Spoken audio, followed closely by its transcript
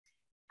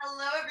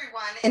Hello,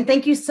 everyone, and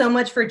thank you so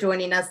much for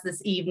joining us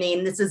this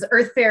evening. This is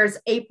Earth Fair's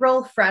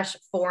April Fresh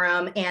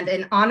Forum, and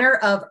in honor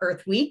of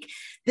Earth Week,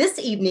 this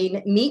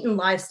evening, Meat and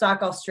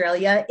Livestock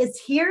Australia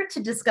is here to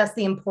discuss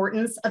the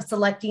importance of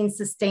selecting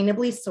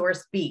sustainably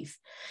sourced beef.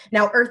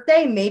 Now, Earth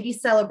Day may be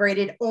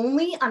celebrated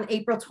only on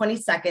April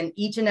 22nd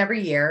each and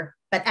every year,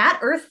 but at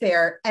Earth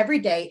Fair, every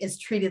day is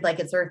treated like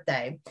it's Earth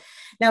Day.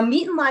 Now,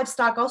 Meat and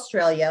Livestock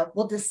Australia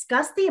will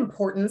discuss the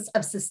importance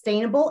of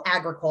sustainable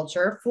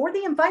agriculture for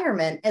the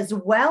environment, as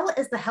well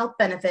as the health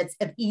benefits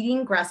of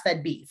eating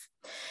grass-fed beef.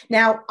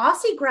 Now,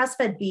 Aussie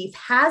grass-fed beef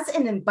has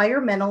an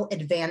environmental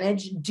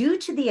advantage due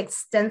to the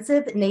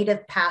extensive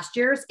native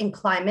pastures and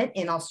climate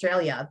in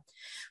Australia.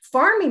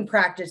 Farming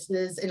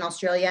practices in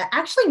Australia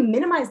actually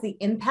minimize the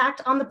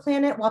impact on the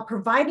planet while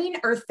providing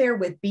Earth Fare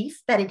with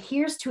beef that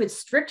adheres to its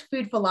strict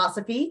food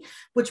philosophy,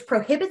 which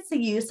prohibits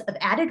the use of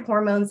added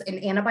hormones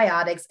and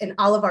antibiotics in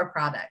all of our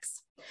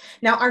products.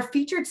 Now, our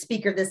featured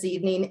speaker this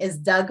evening is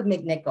Doug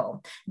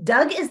McNicholl.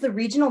 Doug is the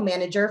regional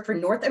manager for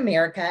North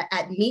America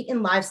at Meat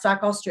and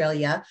Livestock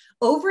Australia,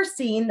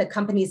 overseeing the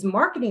company's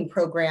marketing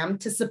program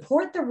to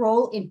support the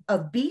role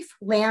of beef,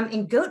 lamb,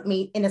 and goat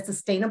meat in a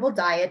sustainable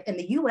diet in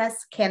the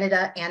US,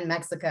 Canada, and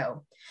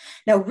Mexico.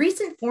 Now,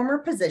 recent former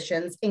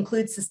positions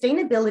include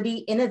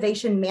sustainability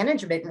innovation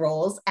management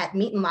roles at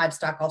Meat and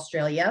Livestock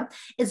Australia,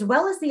 as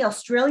well as the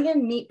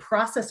Australian Meat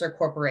Processor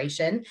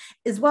Corporation,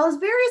 as well as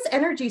various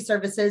energy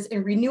services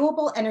and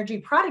renewable energy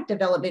product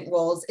development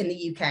roles in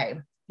the UK.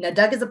 Now,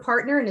 Doug is a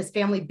partner in his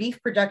family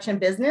beef production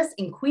business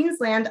in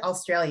Queensland,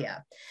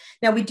 Australia.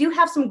 Now, we do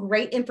have some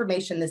great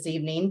information this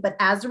evening, but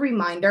as a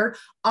reminder,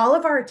 all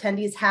of our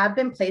attendees have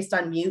been placed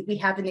on mute. We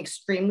have an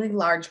extremely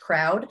large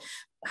crowd.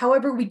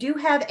 However, we do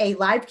have a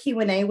live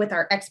Q&A with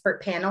our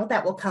expert panel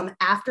that will come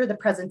after the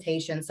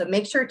presentation. So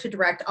make sure to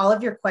direct all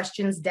of your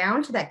questions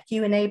down to that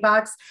Q&A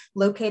box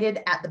located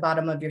at the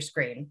bottom of your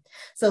screen.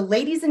 So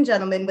ladies and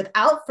gentlemen,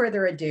 without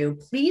further ado,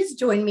 please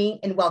join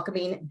me in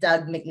welcoming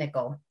Doug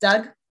McNicholl.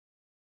 Doug?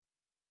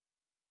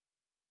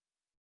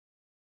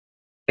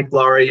 Thanks,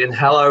 Laurie, and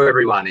hello,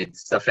 everyone.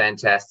 It's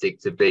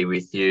fantastic to be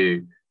with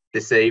you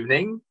this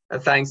evening.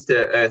 Thanks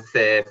to Earth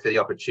Fair for the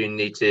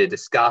opportunity to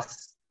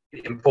discuss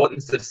the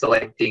importance of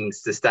selecting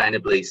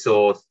sustainably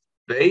sourced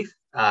beef,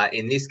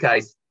 in this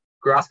case,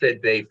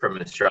 grass-fed beef from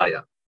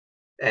Australia.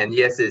 And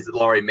yes, as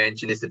Laurie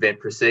mentioned, this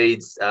event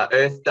precedes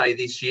Earth Day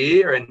this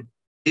year, and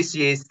this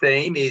year's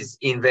theme is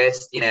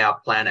Invest in Our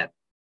Planet.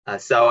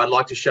 So I'd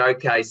like to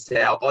showcase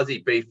how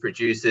Aussie beef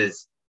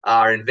producers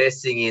are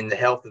investing in the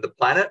health of the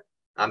planet.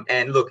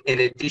 And look, in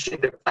addition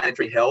to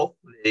planetary health,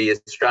 the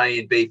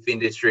Australian beef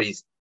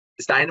industry's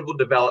sustainable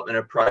development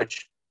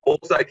approach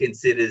also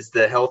considers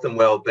the health and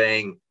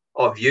well-being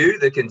of you,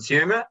 the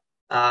consumer,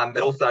 but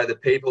also the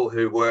people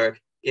who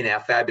work in our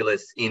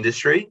fabulous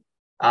industry,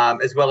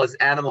 as well as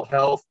animal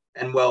health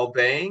and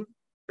well-being,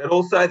 but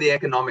also the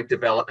economic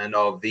development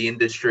of the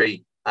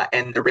industry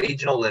and the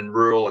regional and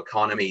rural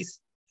economies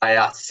they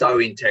are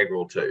so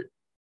integral to.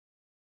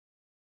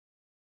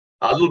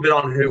 A little bit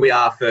on who we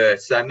are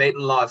first. So Meat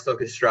and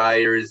Livestock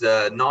Australia is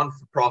a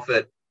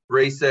non-for-profit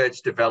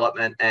research,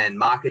 development and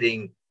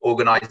marketing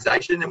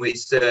organisation, and we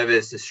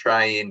service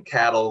Australian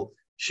cattle,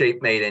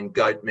 sheep meat and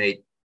goat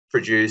meat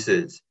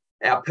producers.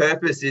 Our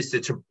purpose is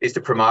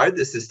to promote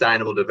the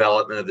sustainable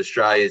development of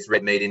Australia's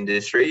red meat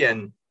industry,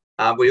 and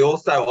we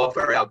also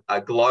offer a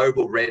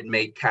global red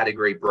meat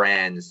category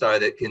brand so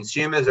that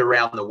consumers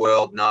around the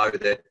world know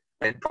that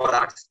when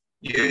products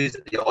use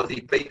the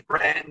Aussie beef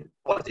brand,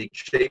 Aussie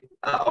sheep,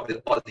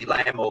 Aussie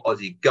lamb or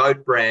Aussie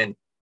goat brand,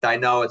 they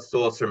know it's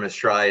sourced from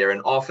Australia.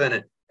 And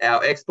often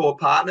our export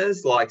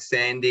partners like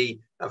Sandy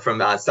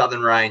from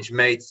Southern Range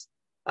Meats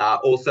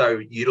also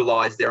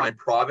utilise their own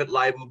private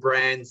label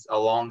brands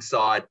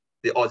alongside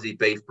the Aussie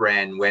beef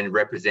brand when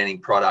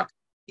representing product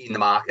in the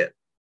market.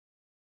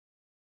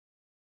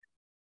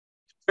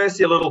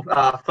 Firstly, a little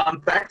fun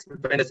facts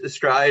between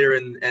Australia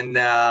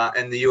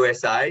and the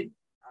USA.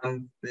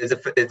 There's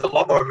a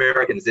lot more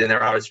Americans than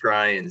there are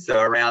Australians,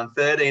 so around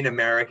 13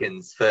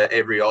 Americans for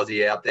every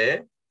Aussie out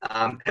there.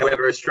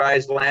 However,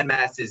 Australia's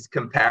landmass is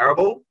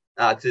comparable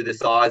to the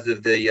size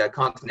of the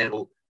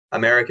continental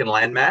American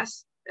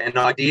landmass, and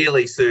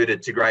ideally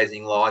suited to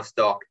grazing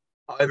livestock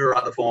over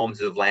other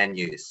forms of land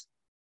use.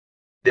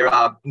 There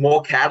are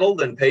more cattle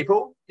than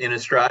people in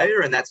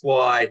Australia, and that's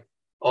why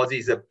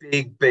Aussie's a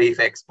big beef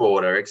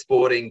exporter,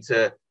 exporting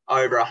to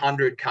over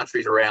 100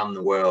 countries around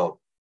the world.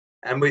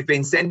 And we've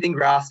been sending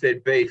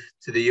grass-fed beef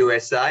to the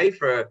USA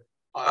for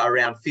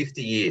around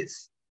 50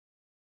 years.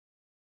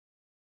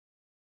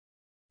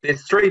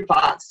 There's three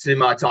parts to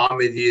my time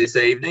with you this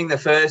evening. The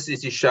first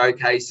is just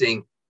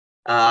showcasing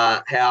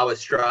how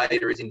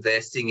Australia is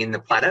investing in the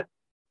planet,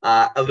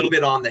 a little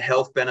bit on the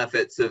health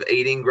benefits of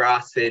eating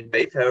grass-fed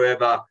beef.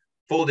 However,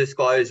 full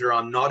disclosure,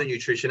 I'm not a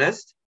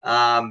nutritionist,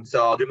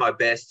 so I'll do my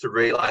best to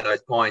relay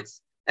those points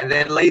and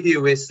then leave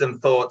you with some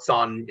thoughts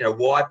on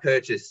why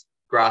purchase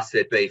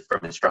grass-fed beef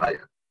from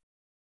Australia.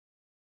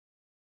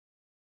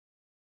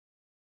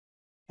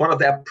 One of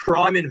our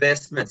prime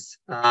investments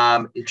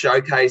is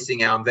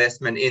showcasing our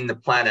investment in the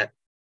planet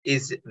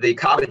is the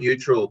Carbon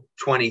Neutral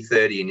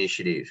 2030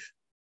 initiative.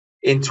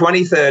 In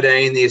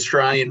 2013, the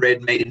Australian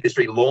red meat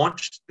industry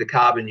launched the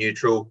Carbon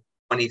Neutral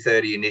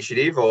 2030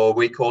 initiative, or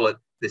we call it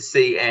the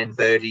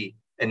CN30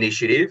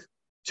 initiative,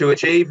 to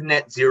achieve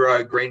net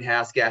zero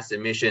greenhouse gas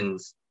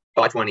emissions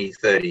by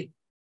 2030.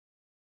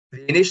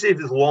 The initiative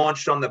is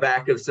launched on the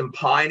back of some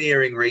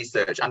pioneering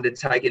research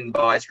undertaken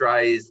by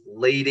Australia's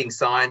leading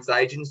science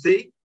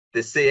agency,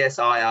 the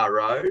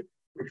CSIRO,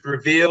 which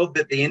revealed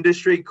that the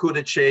industry could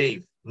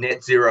achieve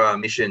net zero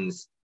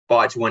emissions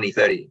by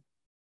 2030.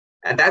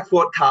 And that's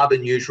what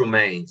carbon neutral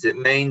means. It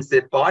means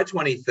that by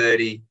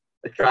 2030,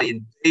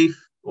 Australian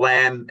beef,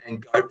 lamb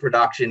and goat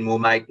production will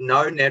make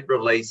no net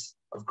release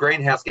of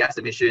greenhouse gas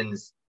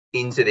emissions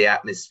into the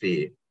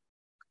atmosphere.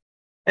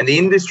 And the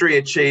industry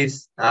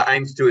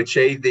aims to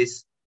achieve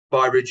this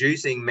by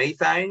reducing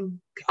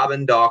methane,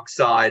 carbon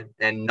dioxide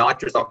and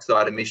nitrous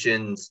oxide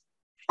emissions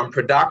from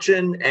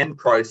production and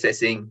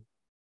processing,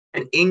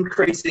 and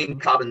increasing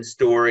carbon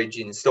storage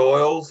in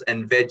soils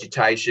and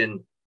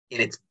vegetation in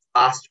its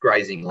vast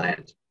grazing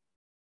land.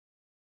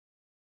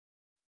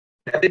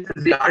 Now, this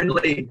is the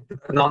only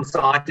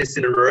non-scientist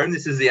in the room.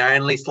 This is the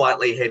only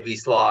slightly heavy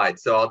slide.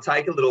 So I'll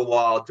take a little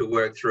while to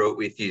work through it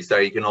with you so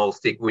you can all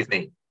stick with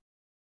me.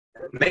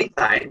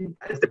 Methane,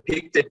 as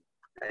depicted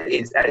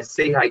as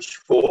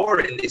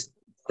CH4 in this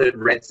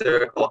red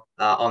circle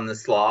on the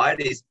slide,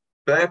 is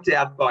burped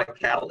out by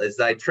cattle as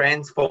they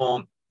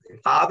transform the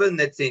carbon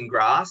that's in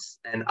grass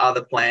and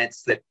other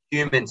plants that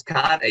humans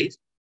can't eat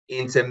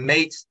into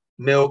meat,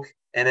 milk,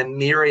 and a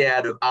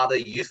myriad of other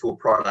useful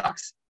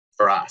products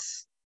for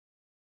us.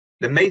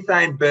 The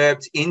methane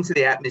burped into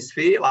the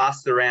atmosphere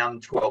lasts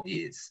around 12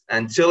 years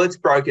until it's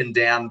broken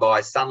down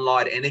by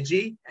sunlight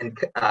energy, and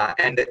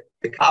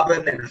the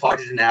carbon and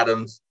hydrogen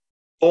atoms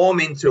form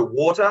into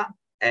water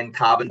and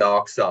carbon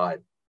dioxide,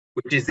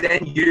 which is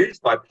then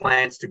used by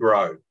plants to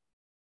grow.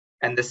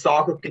 And the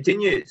cycle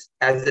continues,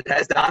 as it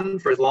has done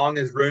for as long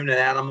as ruminant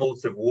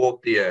animals have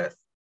walked the earth.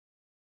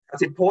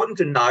 It's important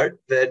to note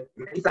that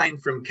methane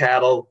from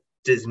cattle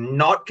does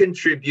not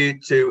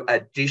contribute to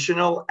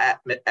additional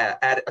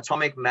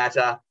atomic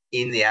matter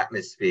in the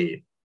atmosphere.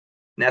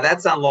 Now,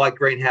 that's unlike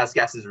greenhouse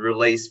gases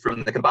released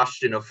from the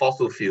combustion of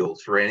fossil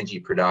fuels for energy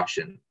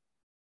production.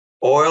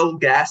 Oil,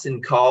 gas,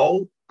 and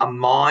coal are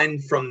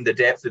mined from the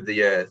depth of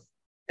the earth,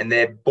 and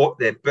they're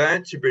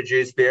burnt to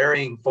produce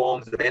varying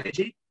forms of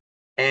energy,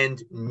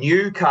 and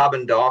new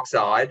carbon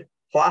dioxide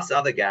plus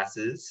other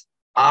gases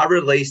are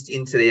released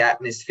into the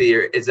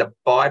atmosphere as a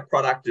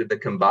byproduct of the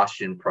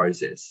combustion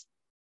process.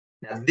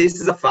 Now, this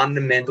is a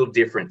fundamental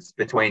difference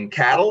between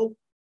cattle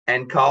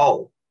and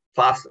coal,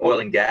 plus oil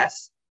and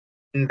gas,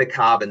 in the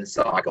carbon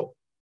cycle.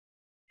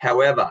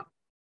 However,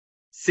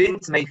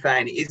 since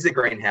methane is a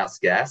greenhouse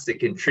gas that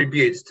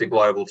contributes to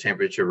global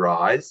temperature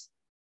rise,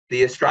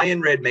 the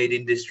Australian red meat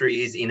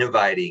industry is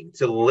innovating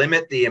to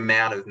limit the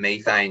amount of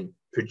methane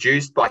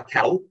produced by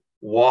cattle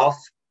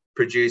whilst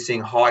producing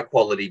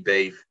high-quality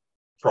beef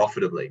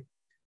profitably.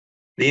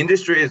 The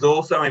industry is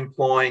also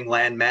employing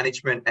land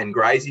management and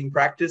grazing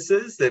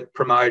practices that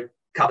promote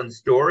carbon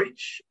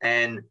storage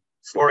and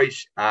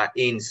storage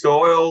in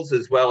soils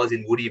as well as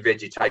in woody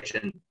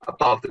vegetation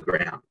above the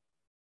ground.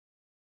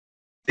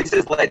 This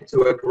has led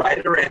to a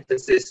greater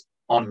emphasis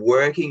on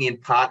working in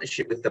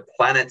partnership with the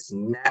planet's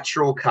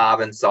natural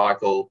carbon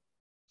cycle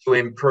to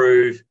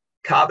improve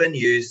carbon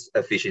use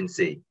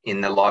efficiency in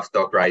the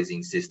livestock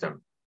grazing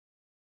system.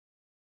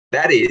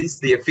 That is,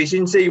 the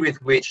efficiency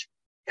with which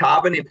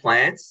carbon in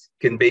plants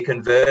can be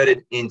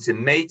converted into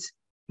meat,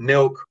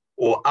 milk,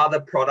 or other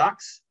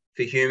products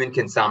for human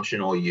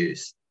consumption or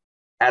use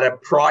at a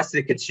price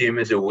that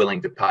consumers are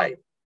willing to pay.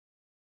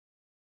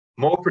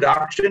 More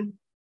production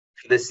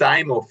for the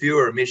same or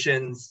fewer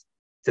emissions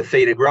to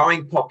feed a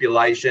growing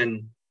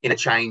population in a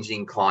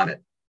changing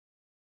climate.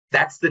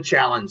 That's the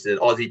challenge that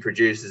Aussie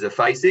producers are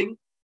facing,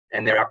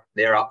 and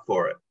they're up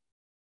for it.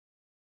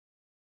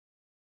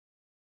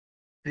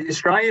 The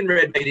Australian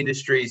red meat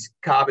industry's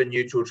Carbon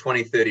Neutral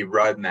 2030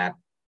 roadmap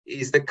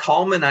is the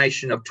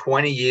culmination of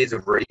 20 years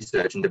of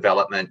research and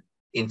development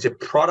into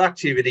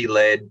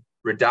productivity-led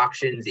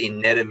reductions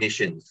in net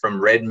emissions from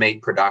red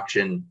meat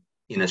production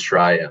in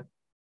Australia.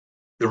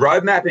 The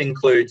roadmap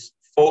includes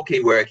 4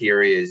 key work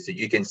areas that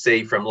you can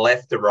see from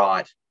left to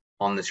right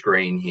on the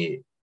screen here.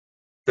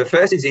 The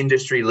first is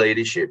industry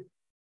leadership,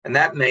 and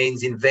that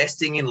means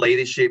investing in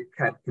leadership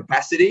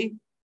capacity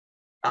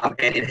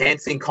and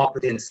enhancing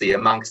competency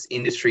amongst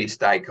industry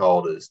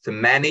stakeholders to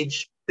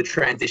manage the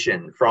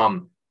transition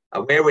from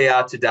where we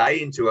are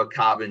today into a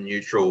carbon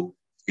neutral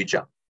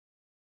future.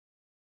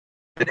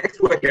 The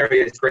next work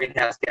area is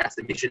greenhouse gas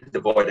emissions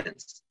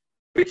avoidance,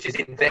 which is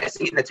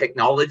investing in the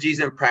technologies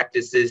and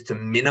practices to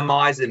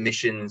minimise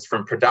emissions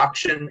from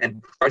production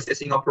and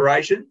processing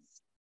operations.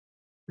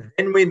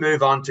 Then we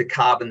move on to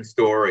carbon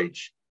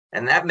storage,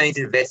 and that means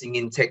investing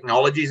in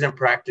technologies and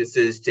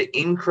practices to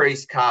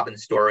increase carbon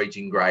storage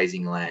in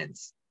grazing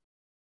lands.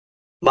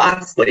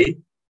 Lastly,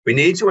 We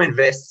need to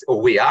invest,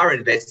 or we are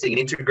investing in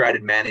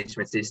integrated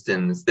management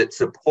systems that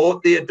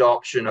support the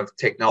adoption of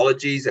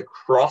technologies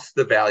across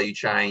the value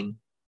chain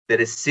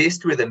that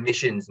assist with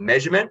emissions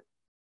measurement,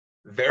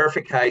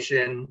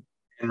 verification,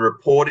 and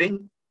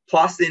reporting,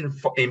 plus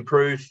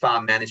improved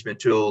farm management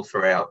tools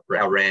for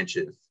our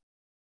ranchers.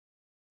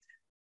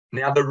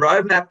 Now, the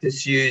roadmap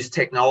pursues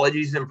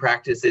technologies and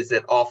practices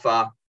that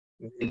offer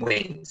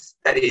win-wins.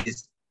 That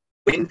is,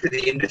 win for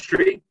the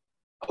industry,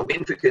 a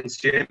win for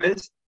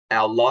consumers,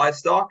 our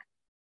livestock,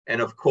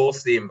 and of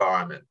course, the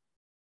environment.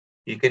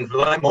 You can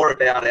learn more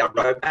about our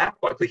roadmap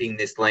by clicking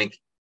this link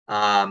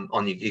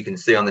you can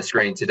see on the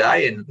screen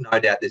today, and no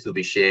doubt this will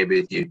be shared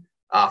with you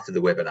after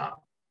the webinar.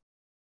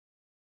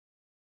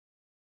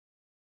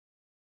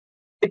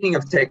 Speaking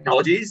of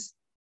technologies,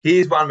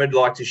 here's one we'd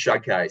like to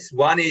showcase.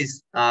 One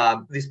is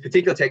this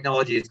particular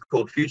technology is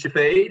called Future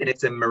Feed, and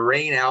it's a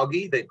marine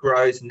algae that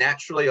grows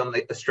naturally on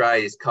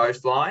Australia's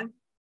coastline.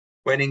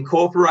 When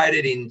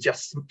incorporated in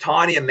just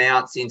tiny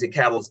amounts into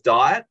cattle's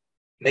diet,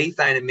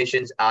 methane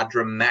emissions are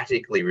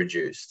dramatically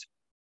reduced.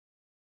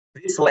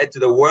 This led to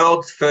the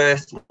world's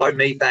first low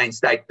methane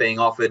steak being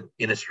offered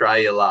in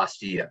Australia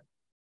last year.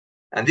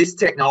 And this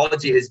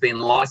technology has been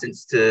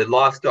licensed to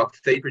livestock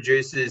feed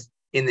producers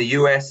in the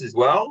US as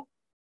well.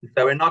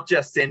 So we're not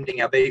just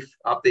sending our beef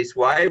up this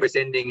way, we're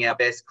sending our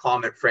best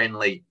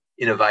climate-friendly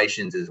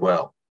innovations as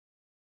well.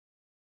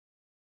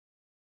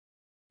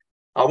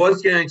 I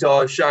was going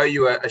to show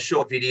you a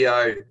short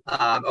video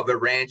of a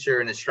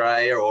rancher in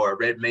Australia, or a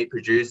red meat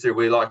producer,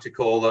 we like to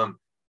call them,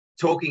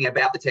 talking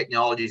about the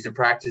technologies and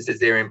practices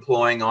they're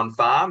employing on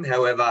farm.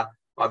 However,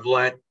 I've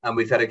learnt, and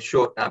we've had a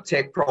short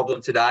tech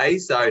problem today,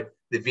 so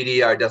the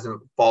video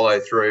doesn't follow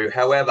through.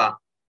 However,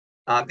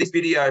 this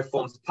video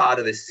forms part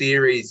of a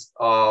series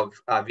of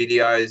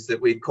videos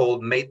that we've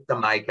called Meet the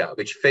Maker,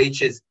 which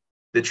features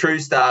the true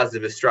stars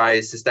of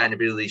Australia's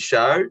sustainability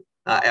show,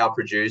 our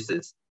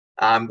producers.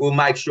 We'll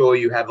make sure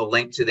you have a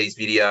link to these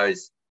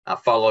videos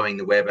following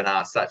the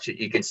webinar, such that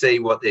you can see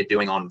what they're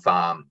doing on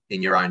farm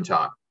in your own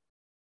time.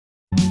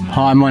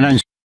 Hi, my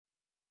name's...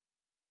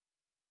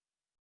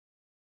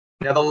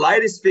 Now, the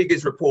latest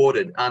figures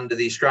reported under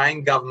the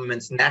Australian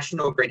government's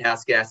National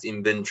Greenhouse Gas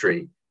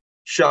Inventory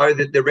show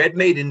that the red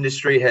meat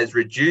industry has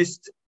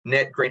reduced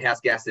net greenhouse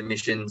gas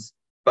emissions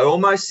by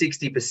almost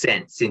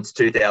 60% since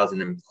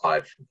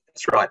 2005.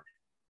 That's right,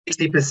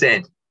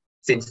 60%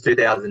 since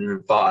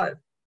 2005. And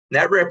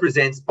that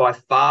represents by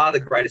far the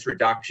greatest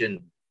reduction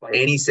by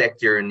any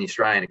sector in the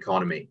Australian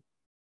economy.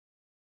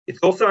 It's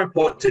also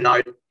important to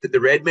note that the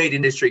red meat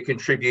industry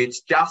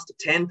contributes just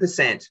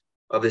 10%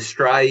 of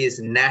Australia's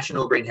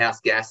national greenhouse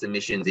gas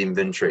emissions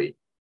inventory.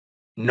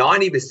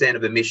 90%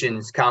 of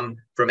emissions come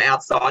from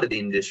outside of the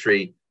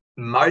industry,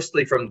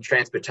 mostly from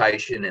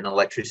transportation and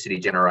electricity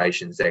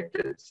generation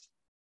sectors.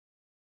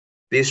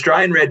 The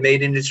Australian red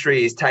meat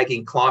industry is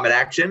taking climate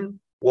action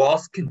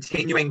whilst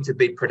continuing to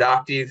be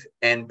productive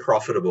and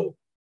profitable.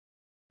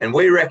 And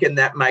we reckon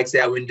that makes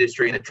our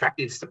industry an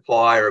attractive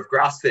supplier of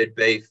grass-fed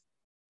beef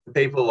for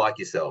people like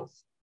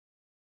yourselves.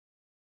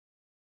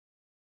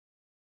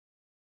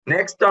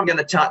 Next, I'm going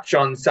to touch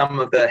on some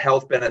of the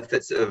health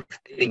benefits of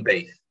eating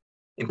beef,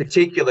 in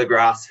particular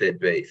grass-fed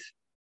beef.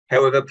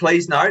 However,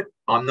 please note,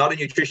 I'm not a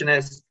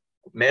nutritionist,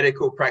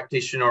 medical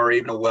practitioner, or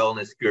even a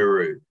wellness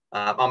guru.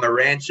 I'm a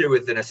rancher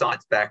with a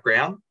science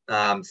background,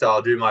 so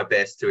I'll do my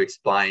best to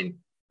explain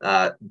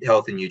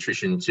health and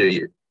nutrition to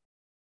you.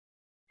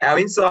 Our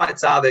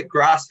insights are that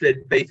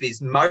grass-fed beef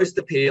is most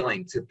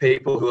appealing to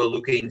people who are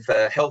looking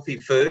for healthy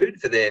food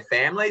for their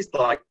families,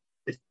 like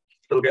this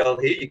little girl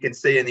here you can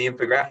see in the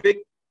infographic,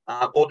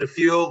 or to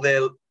fuel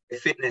their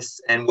fitness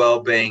and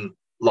well-being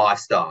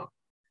lifestyle.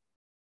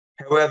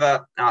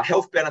 However,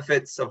 health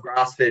benefits of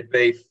grass-fed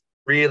beef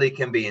really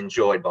can be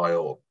enjoyed by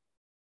all.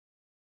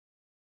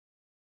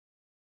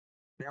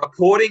 Now,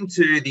 according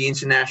to the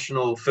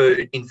International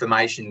Food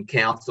Information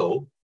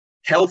Council,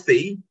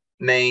 healthy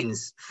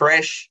means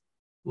fresh,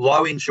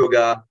 low in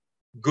sugar,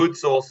 good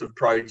source of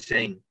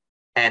protein,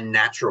 and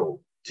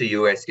natural to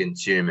US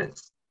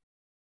consumers.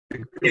 The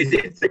good news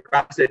is that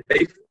grass-fed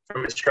beef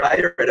from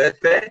Australia at Earth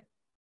Fair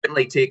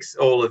certainly ticks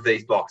all of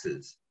these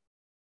boxes.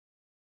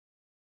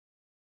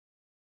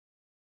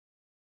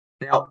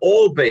 Now,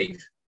 all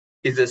beef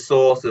is a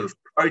source of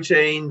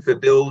protein for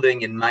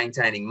building and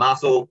maintaining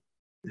muscle,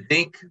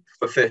 zinc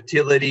for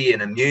fertility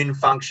and immune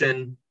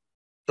function,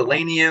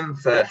 selenium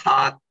for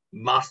heart,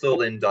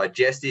 muscle and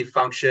digestive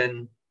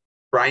function,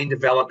 brain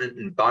development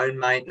and bone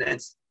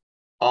maintenance,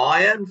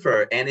 iron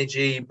for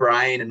energy,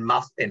 brain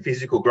and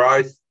physical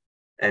growth,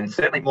 and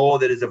certainly more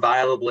that is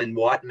available in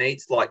white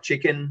meats like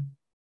chicken,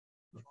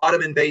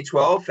 vitamin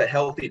B12 for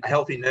a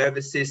healthy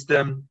nervous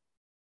system,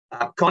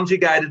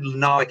 conjugated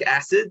linoleic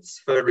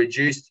acids for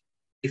reduced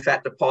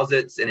fat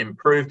deposits and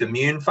improved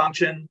immune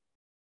function,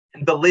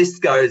 and the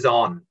list goes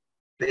on.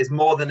 There's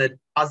more than a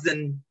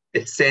dozen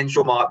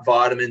essential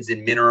vitamins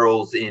and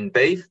minerals in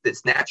beef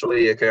that's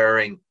naturally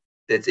occurring,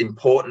 that's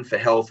important for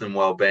health and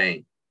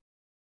well-being.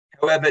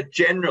 However,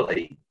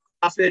 generally,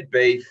 grass-fed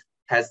beef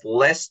has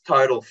less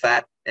total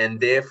fat and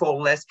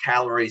therefore less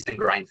calories than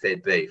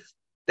grain-fed beef.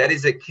 That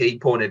is a key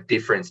point of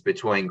difference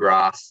between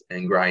grass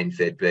and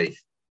grain-fed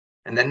beef.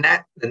 And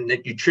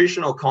the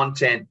nutritional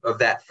content of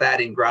that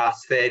fat in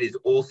grass-fed is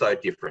also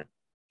different.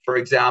 For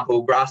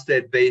example,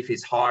 grass-fed beef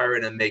is higher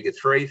in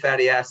omega-3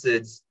 fatty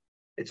acids.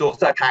 It's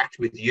also packed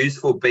with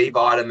useful B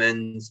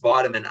vitamins,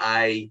 vitamin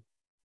A,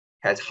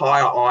 has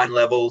higher iron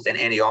levels and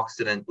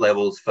antioxidant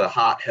levels for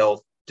heart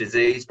health,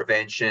 disease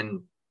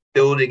prevention,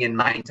 building and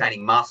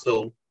maintaining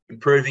muscle,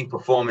 improving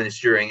performance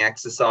during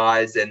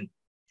exercise, and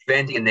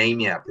preventing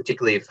anemia,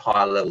 particularly with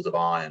higher levels of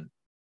iron.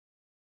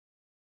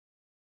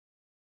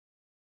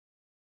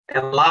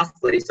 And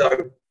lastly,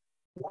 so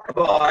why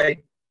buy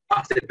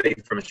grass-fed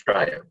beef from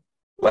Australia?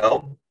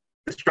 Well,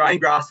 Australian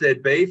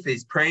grass-fed beef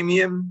is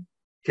premium,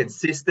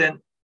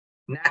 consistent,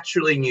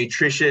 naturally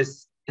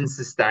nutritious, and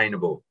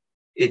sustainable.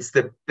 It's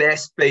the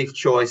best beef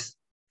choice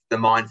for the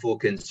mindful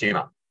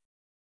consumer.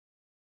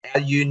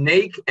 Our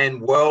unique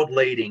and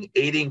world-leading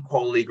eating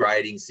quality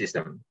grading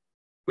system,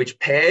 which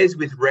pairs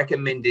with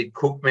recommended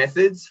cook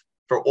methods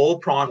for all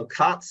primal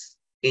cuts,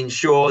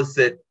 ensures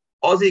that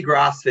Aussie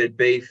grass-fed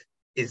beef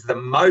is the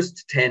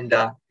most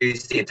tender,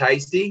 juicy and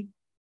tasty,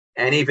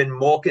 and even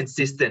more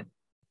consistent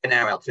than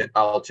our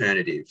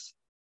alternatives.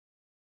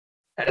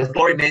 As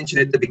Laurie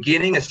mentioned at the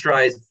beginning,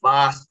 Australia's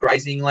vast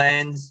grazing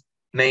lands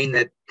mean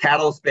that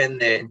cattle spend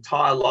their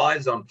entire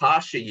lives on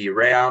pasture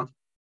year-round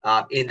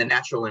in the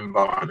natural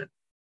environment.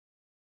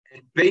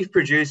 And beef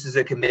producers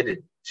are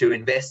committed to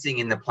investing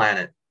in the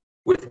planet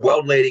with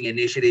world-leading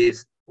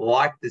initiatives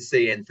like the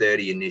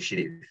CN30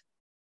 initiative,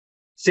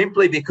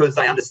 simply because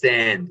they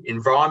understand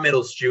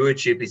environmental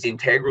stewardship is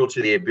integral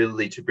to the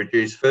ability to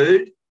produce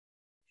food,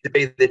 to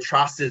be the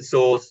trusted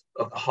source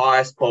of the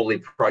highest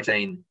quality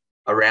protein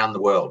around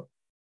the world.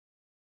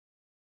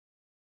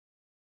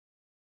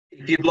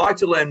 If you'd like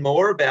to learn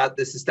more about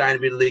the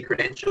sustainability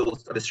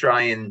credentials of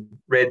Australian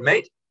red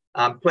meat,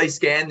 please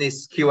scan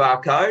this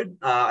QR code.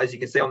 As you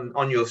can see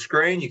on your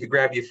screen, you can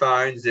grab your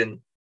phones and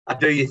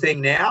do your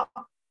thing now.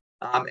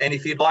 And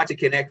if you'd like to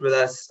connect with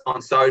us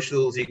on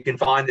socials, you can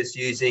find us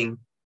using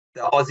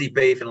the Aussie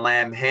Beef and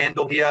Lamb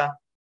handle here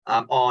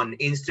on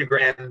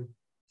Instagram,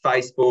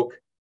 Facebook,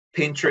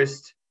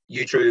 Pinterest,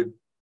 YouTube,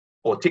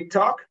 or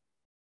TikTok.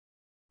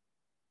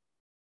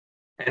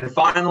 And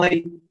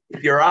finally,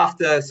 if you're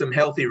after some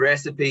healthy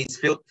recipes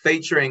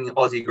featuring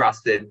Aussie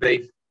grass-fed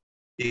beef,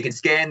 you can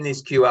scan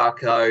this QR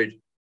code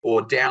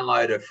or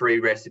download a free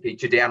recipe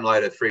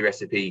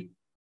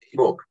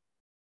ebook.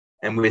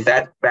 And with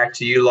that, back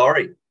to you,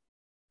 Laurie.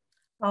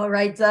 All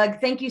right,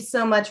 Doug, thank you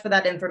so much for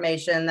that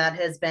information. That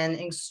has been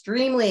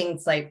extremely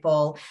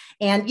insightful.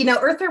 And, you know,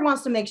 Earthfare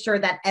wants to make sure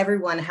that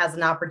everyone has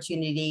an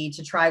opportunity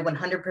to try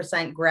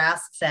 100%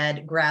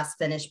 grass-fed,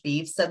 grass-finished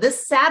beef. So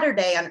this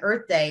Saturday on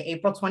Earth Day,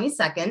 April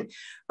 22nd,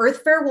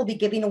 Earthfare will be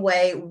giving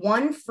away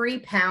 1 free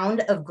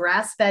pound of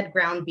grass-fed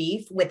ground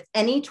beef with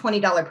any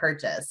 $20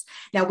 purchase.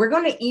 Now, we're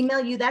going to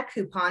email you that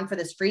coupon for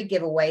this free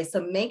giveaway,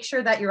 so make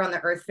sure that you're on the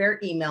Earthfare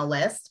email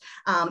list.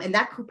 And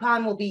that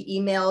coupon will be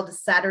emailed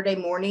Saturday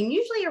morning,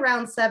 usually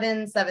around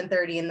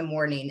 7:30 in the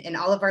morning, and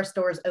all of our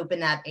stores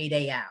open at 8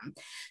 a.m.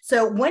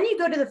 So when you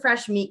go to the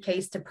fresh meat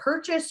case to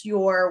purchase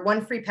your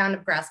 1 free pound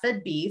of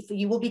grass-fed beef,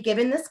 you will be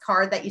given this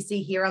card that you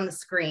see here on the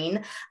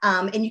screen,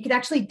 and you can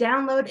actually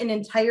download an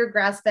entire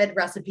grass-fed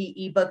recipe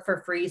ebook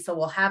for free, so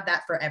we'll have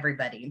that for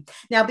everybody.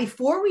 Now,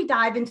 before we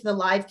dive into the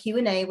live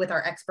Q&A with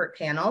our expert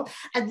panel,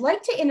 I'd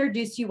like to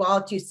introduce you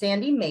all to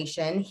Sandy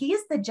Mason. He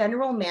is the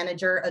general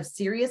manager of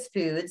Serious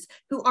Foods,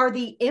 who are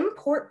the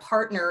import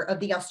partner of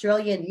the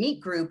Australian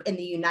Meat Group in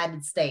the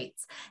United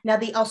States. Now,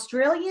 the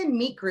Australian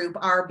Meat Group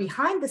are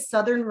behind the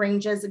Southern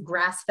Ranges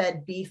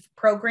grass-fed beef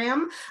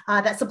program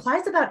that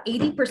supplies about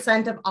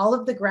 80% of all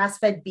of the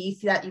grass-fed beef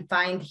that you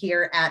find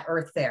here at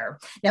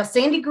Earthfare. Now,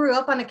 Sandy grew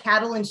up on a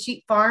cattle and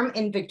sheep farm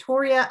in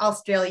Victoria,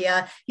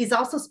 Australia. He's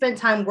also spent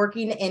time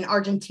working in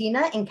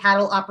Argentina in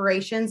cattle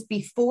operations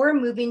before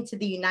moving to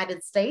the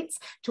United States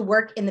to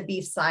work in the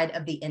beef side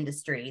of the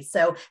industry.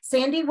 So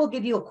Sandy will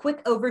give you a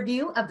quick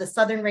overview of the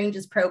Southern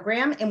Ranges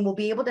program and will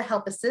be able to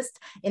help assist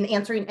in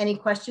answering any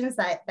questions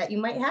that you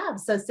might have.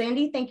 So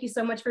Sandy, thank you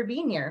so much for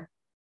being here.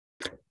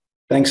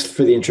 Thanks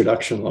for the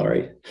introduction,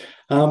 Laurie.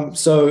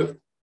 So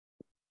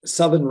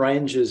Southern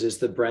Ranges is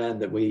the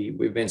brand that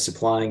we've been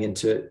supplying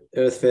into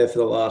Earthfare for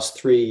the last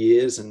 3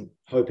 years, and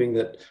hoping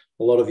that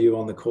a lot of you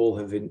on the call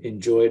have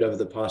enjoyed over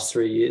the past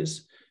 3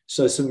 years.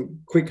 So some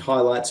quick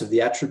highlights of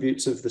the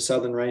attributes of the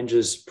Southern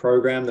Ranges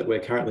program that we're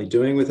currently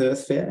doing with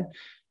Earthfare.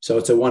 So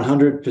it's a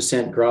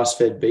 100%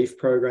 grass-fed beef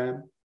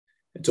program.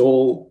 It's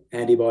all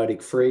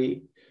antibiotic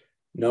free,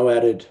 no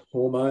added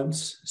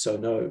hormones, so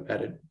no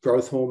added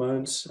growth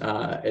hormones.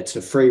 It's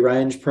a free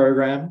range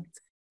program,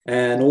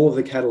 and all of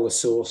the cattle are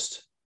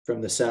sourced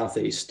from the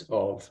southeast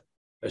of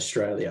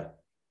Australia,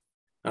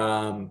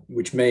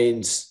 which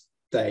means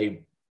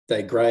they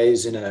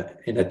graze in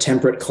a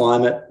temperate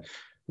climate,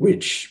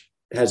 which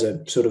has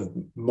a sort of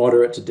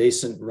moderate to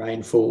decent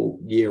rainfall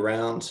year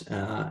round,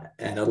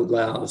 and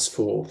allows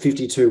for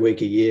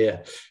 52-week a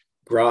year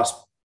grass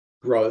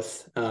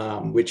growth,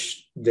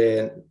 which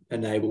then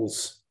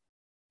enables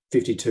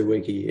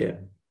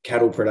 52-week-a-year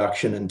cattle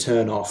production and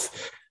turn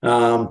off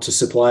to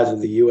supply to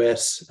the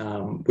US,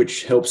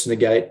 which helps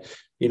negate,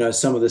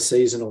 some of the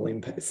seasonal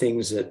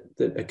things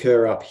that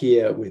occur up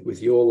here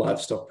with your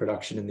livestock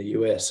production in the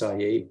US,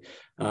 i.e.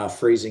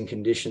 Freezing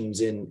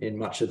conditions in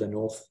much of the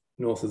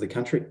north of the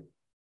country.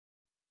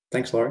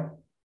 Thanks, Laurie.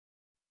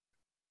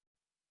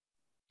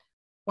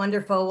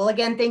 Wonderful. Well,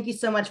 again, thank you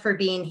so much for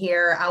being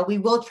here. We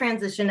will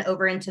transition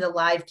over into the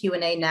live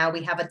Q&A now.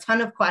 We have a ton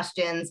of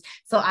questions,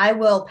 so I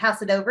will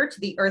pass it over to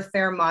the Earth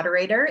Fair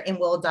moderator and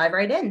we'll dive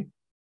right in.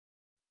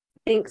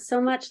 Thanks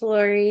so much,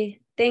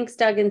 Laurie. Thanks,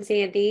 Doug and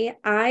Sandy.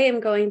 I am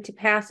going to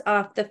pass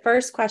off the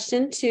first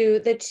question to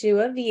the two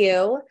of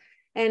you,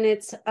 and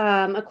it's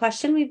a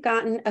question we've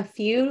gotten a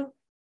few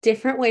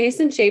different ways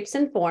and shapes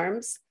and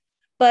forms,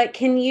 but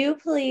can you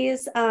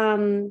please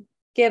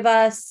give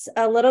us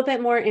a little bit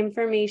more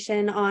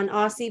information on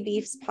Aussie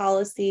Beef's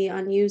policy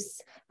on use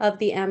of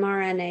the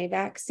mRNA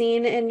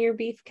vaccine in your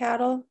beef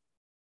cattle?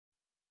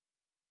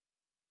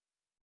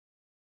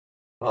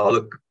 Oh,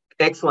 look,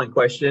 excellent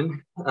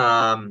question.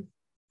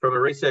 From a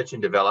research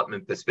and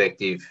development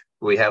perspective,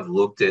 we have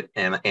looked at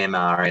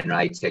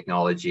mRNA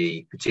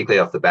technology, particularly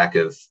off the back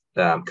of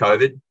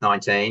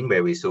COVID-19,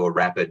 where we saw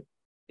rapid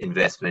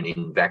investment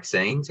in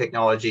vaccine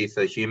technology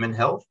for human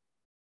health.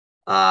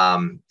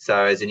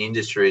 So as an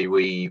industry,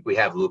 we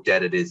have looked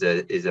at it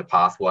as a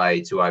pathway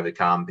to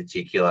overcome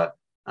particular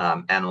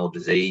animal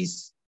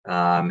disease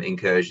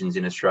incursions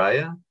in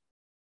Australia.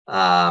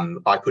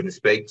 I couldn't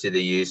speak to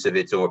the use of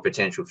it or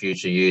potential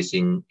future use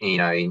in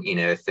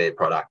Earth Fair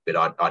product, but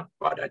I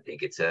don't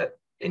think it's an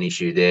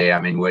issue there.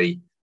 I mean, we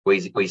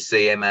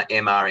see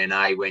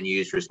mRNA when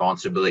used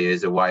responsibly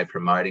as a way of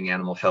promoting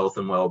animal health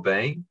and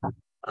well-being.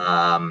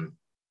 I'm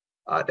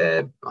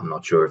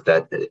not sure if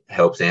that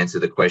helps answer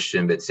the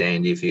question, but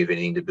Sandy, if you have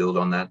anything to build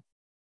on that.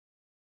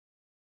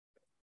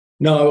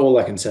 No, all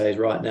I can say is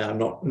right now,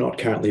 not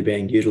currently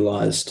being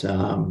utilised.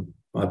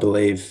 I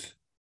believe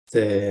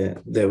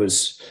there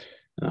was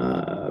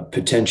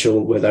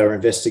potential where they were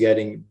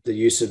investigating the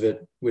use of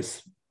it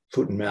with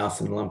foot and mouth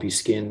and lumpy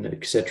skin,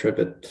 etc.,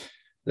 but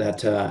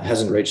that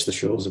hasn't reached the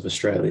shores of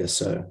Australia.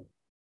 So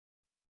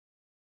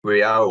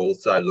we are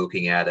also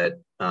looking at it.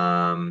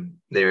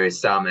 There is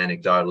some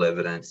anecdotal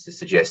evidence to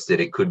suggest that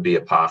it could be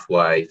a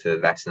pathway for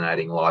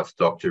vaccinating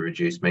livestock to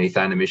reduce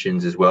methane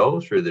emissions as well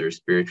through the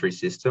respiratory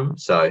system.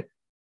 So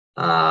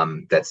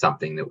that's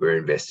something that we're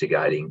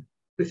investigating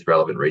with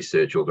relevant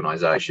research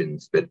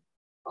organisations. But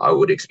I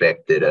would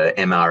expect that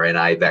an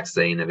mRNA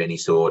vaccine of any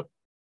sort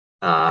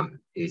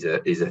is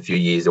a few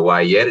years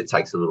away yet. It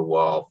takes a little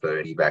while for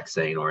any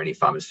vaccine or any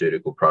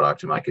pharmaceutical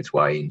product to make its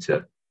way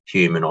into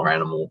human or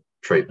animal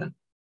treatment.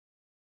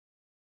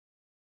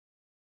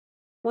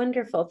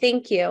 Wonderful.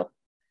 Thank you.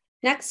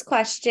 Next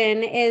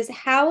question is,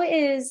 how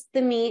is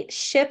the meat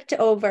shipped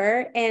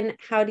over and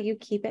how do you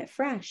keep it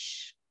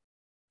fresh?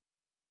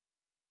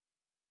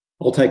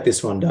 I'll take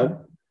this one,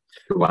 Doug.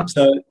 Good one.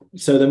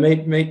 So the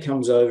meat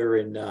comes over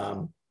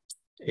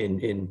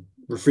in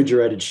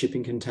refrigerated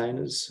shipping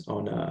containers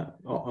on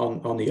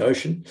the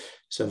ocean,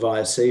 so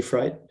via sea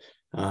freight.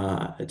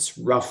 It's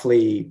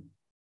roughly,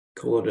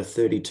 call it a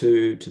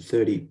 32 to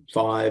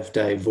 35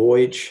 day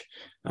voyage.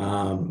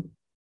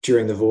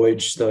 During the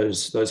voyage,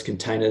 those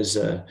containers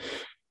are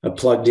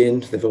plugged in.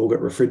 They've all got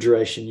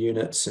refrigeration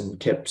units and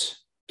kept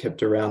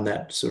around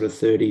that sort of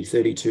 30,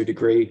 32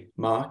 degree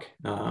mark.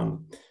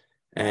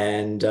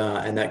 And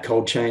that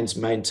cold chain's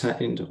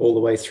maintained all the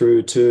way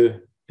through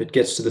to it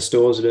gets to the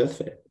stores at Earth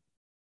Fair.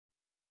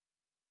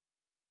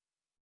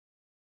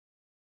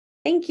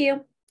 Thank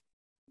you.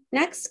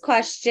 Next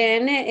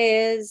question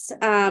is,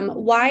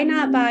 why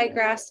not buy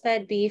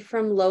grass-fed beef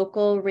from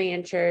local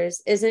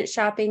ranchers? Isn't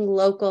shopping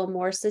local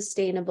more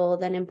sustainable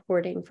than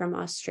importing from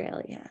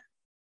Australia?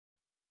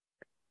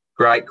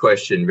 Great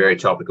question. Very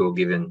topical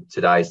given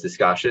today's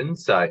discussion.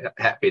 So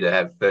happy to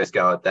have first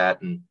go at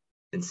that and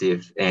see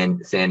if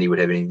Sandy would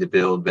have anything to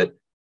build. But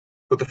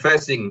look, the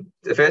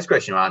first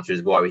question to answer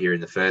is why we're here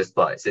in the first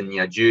place. And,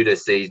 due to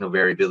seasonal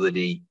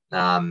variability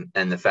and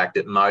the fact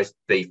that most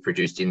beef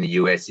produced in the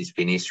US is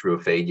finished through a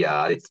feed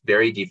yard, it's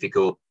very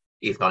difficult,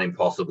 if not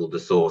impossible, to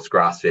source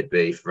grass-fed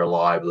beef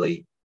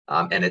reliably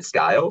and at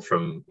scale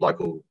from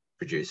local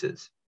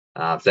producers.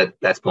 So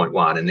that's point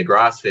one. And the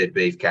grass-fed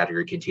beef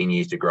category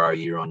continues to grow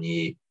year on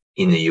year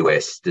in the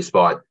US,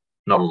 despite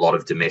not a lot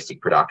of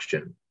domestic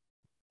production.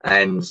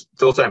 And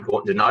it's also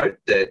important to note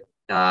that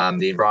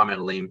the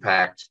environmental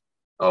impact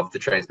of the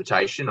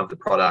transportation of the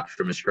product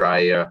from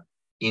Australia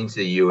into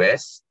the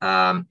US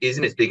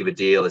isn't as big of a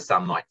deal as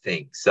some might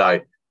think. So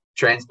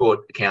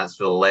transport accounts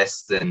for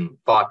less than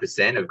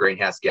 5% of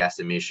greenhouse gas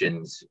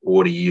emissions,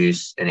 water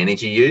use and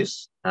energy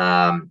use.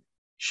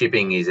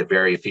 Shipping is a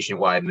very efficient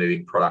way of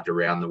moving product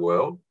around the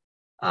world.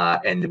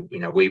 And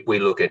we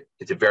look at,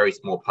 it's a very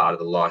small part of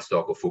the life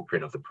cycle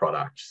footprint of the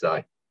product.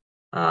 So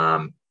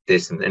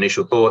there's some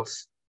initial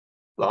thoughts.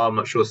 I'm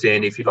not sure,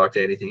 Sandy, if you'd like to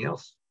add anything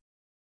else.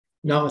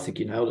 No, I think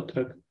you nailed it,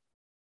 Doug.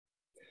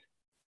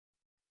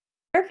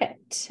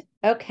 Perfect.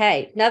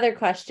 Okay, another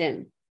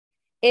question.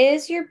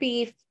 Is your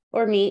beef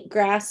or meat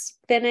grass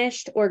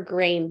finished or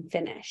grain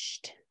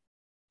finished?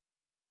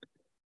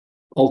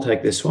 I'll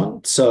take this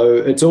one. So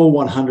it's all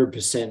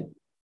 100%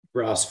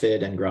 grass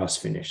fed and grass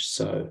finished.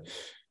 So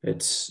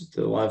it's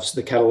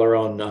the cattle are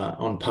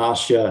on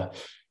pasture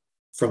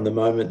from the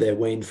moment they're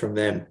weaned from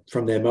their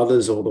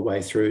mothers all the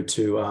way through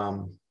to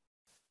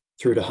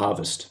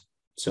harvest.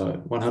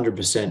 So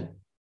 100%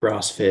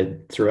 grass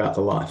fed throughout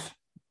the life.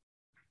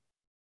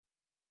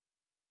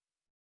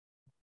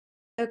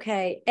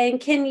 Okay, and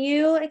can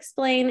you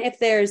explain if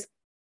there's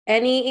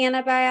any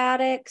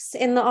antibiotics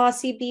in the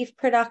Aussie beef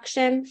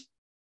production?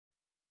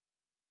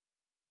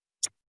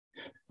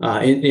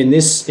 In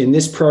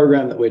this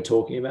program that we're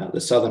talking about,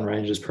 the Southern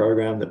Ranges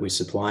program that we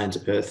supply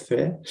into Earth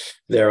Fare,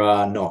 there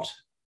are not.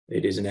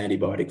 It is an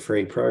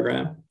antibiotic-free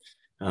program,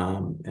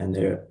 and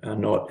there are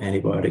not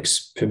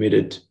antibiotics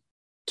permitted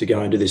to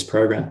go into this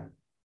program.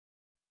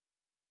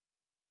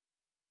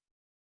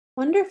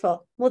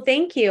 Wonderful. Well,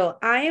 thank you.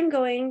 I am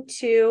going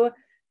to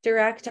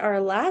direct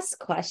our last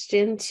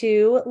question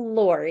to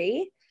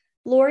Lori.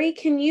 Lori,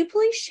 can you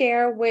please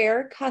share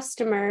where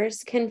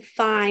customers can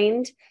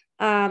find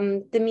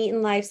the Meat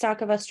and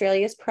Livestock of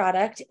Australia's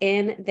product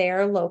in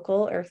their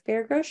local Earth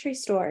Fare grocery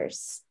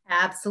stores?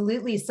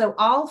 Absolutely. So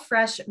all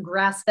fresh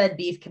grass-fed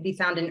beef can be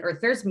found in Earth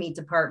Fare's meat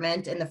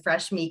department in the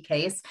fresh meat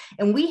case.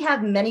 And we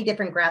have many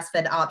different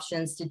grass-fed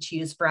options to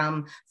choose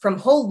from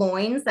whole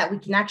loins that we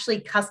can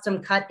actually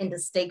custom cut into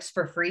steaks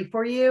for free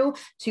for you,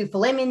 to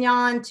filet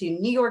mignon, to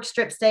New York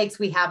strip steaks.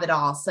 We have it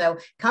all. So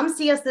come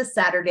see us this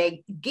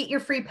Saturday. Get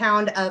your free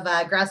pound of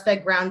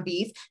grass-fed ground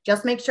beef.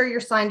 Just make sure you're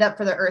signed up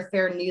for the Earth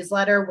Fare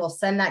newsletter. We'll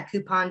send that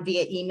coupon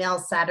via email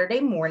Saturday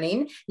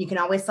morning. You can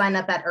always sign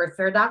up at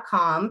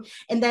earthfare.com.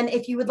 And then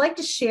if you would like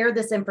to share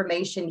this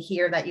information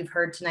here that you've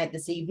heard tonight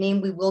this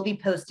evening, we will be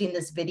posting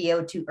this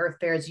video to Earth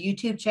Fare's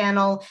YouTube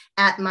channel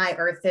at My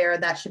Earth Fare.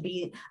 That should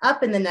be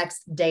up in the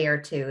next day or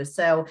two.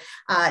 So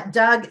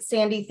Doug,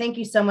 Sandy, thank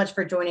you so much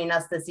for joining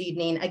us this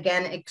evening.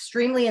 Again,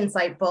 extremely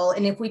insightful.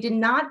 And if we did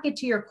not get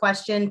to your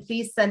question,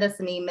 please send us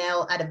an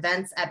email at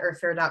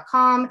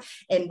events@earthfare.com,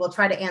 and we'll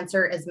try to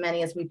answer as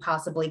many as we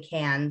possibly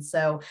can.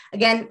 So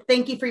again,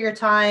 thank you for your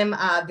time.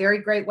 Very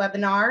great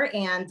webinar.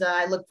 And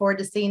I look forward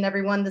to seeing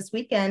everyone this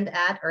weekend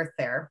at Earth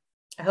Fare.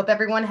 I hope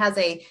everyone has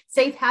a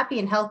safe, happy,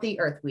 and healthy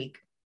Earth Week.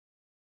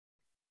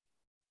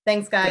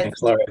 Thanks, guys.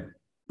 Thanks, Laurie.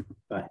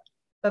 Bye.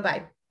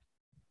 Bye-bye.